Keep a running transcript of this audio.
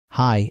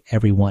Hi,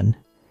 everyone.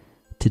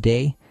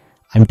 Today,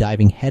 I'm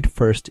diving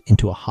headfirst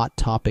into a hot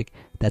topic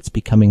that's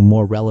becoming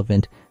more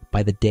relevant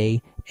by the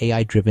day: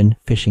 AI-driven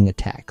phishing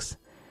attacks.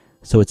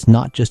 So it's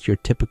not just your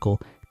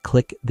typical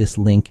click this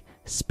link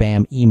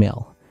spam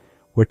email.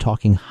 We're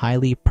talking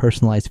highly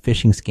personalized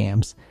phishing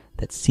scams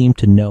that seem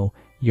to know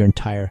your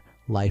entire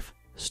life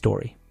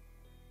story.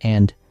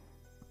 And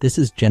this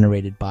is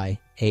generated by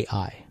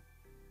AI.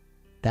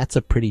 That's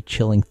a pretty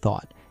chilling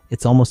thought.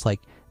 It's almost like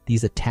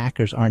these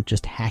attackers aren't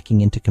just hacking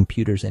into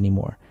computers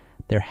anymore.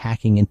 They're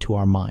hacking into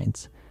our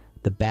minds.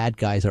 The bad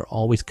guys are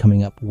always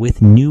coming up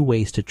with new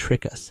ways to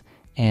trick us.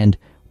 And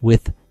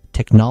with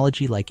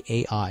technology like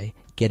AI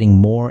getting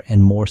more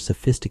and more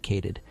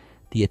sophisticated,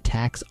 the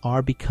attacks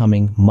are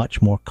becoming much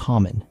more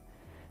common.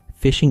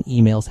 Phishing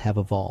emails have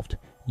evolved,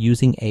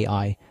 using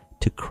AI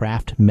to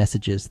craft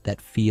messages that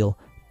feel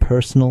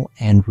personal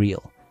and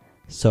real.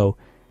 So,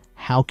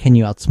 how can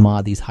you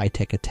outsmart these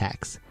high-tech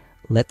attacks?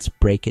 Let's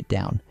break it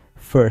down.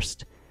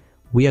 First,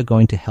 we are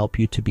going to help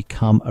you to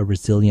become a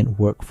resilient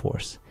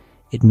workforce.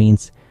 It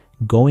means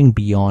going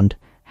beyond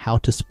how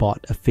to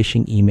spot a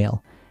phishing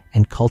email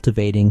and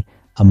cultivating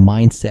a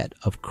mindset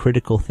of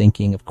critical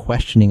thinking, of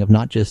questioning, of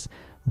not just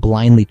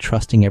blindly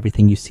trusting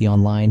everything you see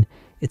online.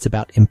 It's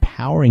about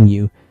empowering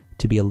you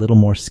to be a little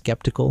more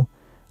skeptical,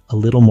 a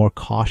little more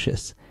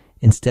cautious.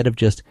 Instead of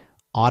just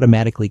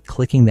automatically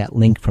clicking that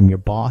link from your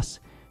boss,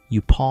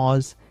 you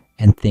pause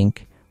and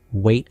think,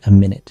 wait a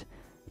minute.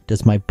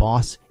 Does my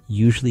boss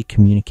usually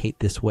communicate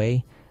this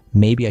way?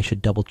 Maybe I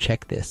should double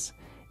check this.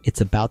 It's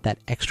about that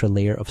extra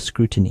layer of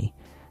scrutiny.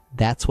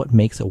 That's what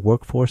makes a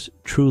workforce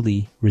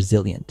truly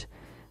resilient.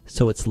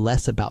 So it's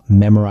less about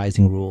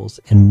memorizing rules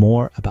and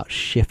more about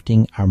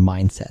shifting our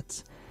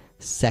mindsets.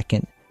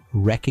 Second,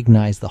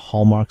 recognize the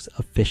hallmarks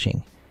of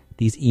phishing.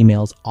 These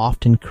emails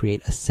often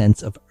create a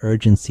sense of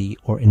urgency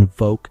or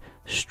invoke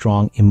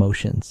strong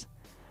emotions.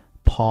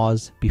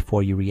 Pause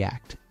before you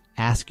react.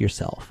 Ask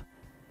yourself,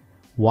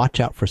 watch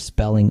out for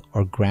spelling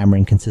or grammar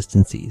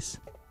inconsistencies.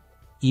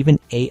 Even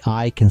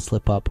AI can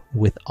slip up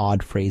with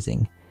odd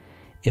phrasing.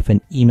 If an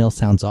email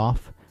sounds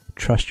off,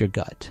 trust your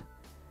gut.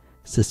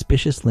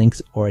 Suspicious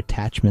links or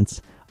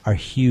attachments are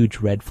huge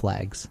red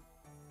flags.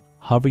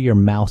 Hover your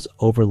mouse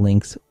over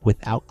links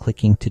without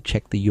clicking to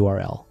check the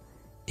URL.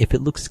 If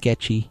it looks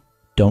sketchy,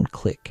 don't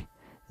click.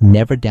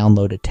 Never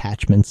download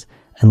attachments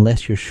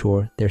unless you're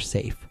sure they're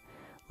safe.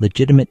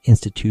 Legitimate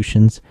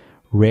institutions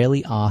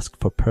rarely ask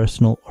for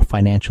personal or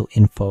financial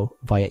info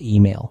via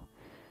email.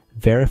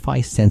 Verify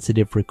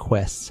sensitive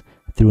requests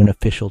through an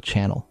official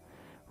channel.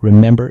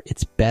 Remember,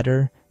 it's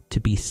better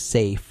to be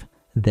safe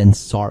than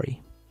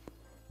sorry.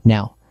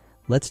 Now,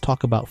 let's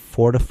talk about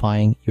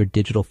fortifying your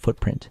digital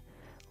footprint.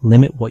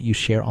 Limit what you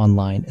share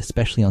online,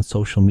 especially on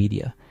social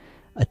media.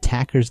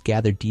 Attackers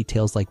gather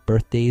details like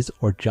birthdays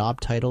or job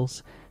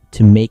titles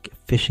to make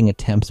phishing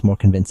attempts more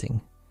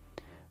convincing.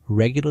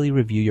 Regularly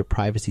review your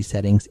privacy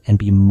settings and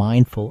be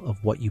mindful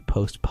of what you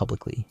post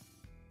publicly.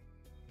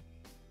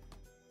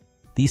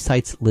 These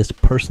sites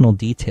list personal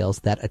details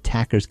that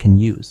attackers can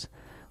use.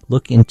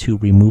 Look into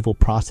removal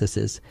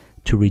processes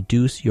to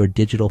reduce your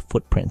digital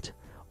footprint.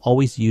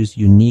 Always use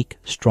unique,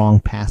 strong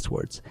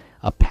passwords.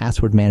 A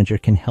password manager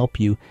can help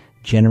you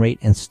generate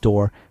and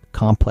store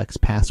complex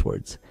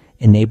passwords.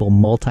 Enable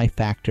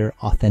multi-factor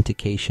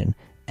authentication,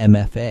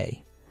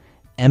 MFA.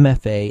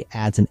 MFA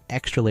adds an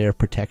extra layer of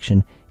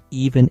protection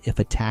even if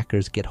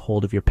attackers get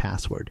hold of your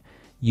password.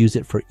 Use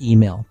it for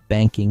email,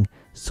 banking,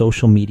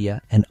 social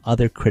media, and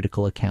other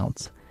critical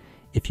accounts.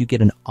 If you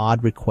get an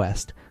odd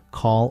request,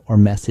 call or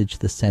message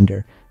the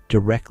sender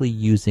directly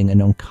using a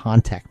known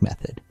contact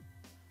method.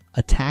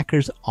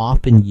 Attackers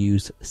often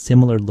use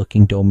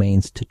similar-looking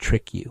domains to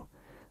trick you.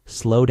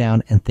 Slow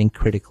down and think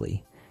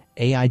critically.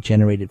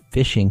 AI-generated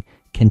phishing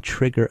can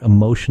trigger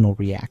emotional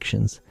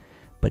reactions,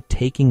 but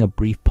taking a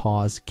brief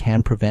pause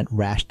can prevent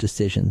rash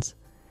decisions.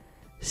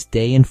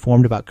 Stay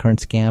informed about current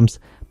scams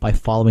by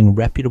following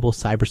reputable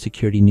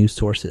cybersecurity news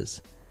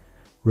sources.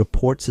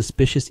 Report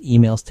suspicious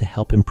emails to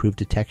help improve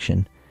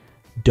detection.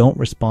 Don't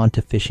respond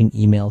to phishing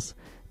emails.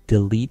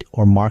 Delete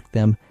or mark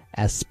them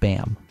as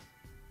spam.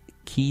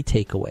 Key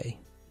takeaway: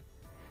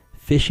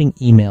 phishing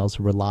emails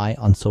rely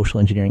on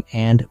social engineering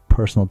and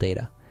personal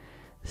data.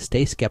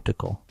 Stay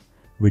skeptical.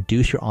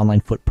 Reduce your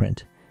online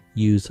footprint.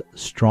 Use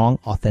strong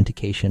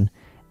authentication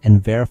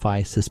and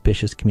verify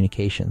suspicious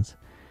communications.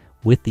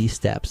 With these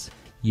steps,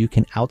 you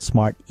can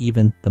outsmart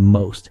even the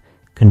most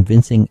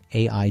convincing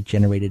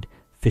AI-generated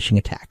phishing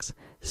attacks.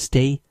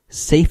 Stay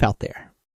safe out there.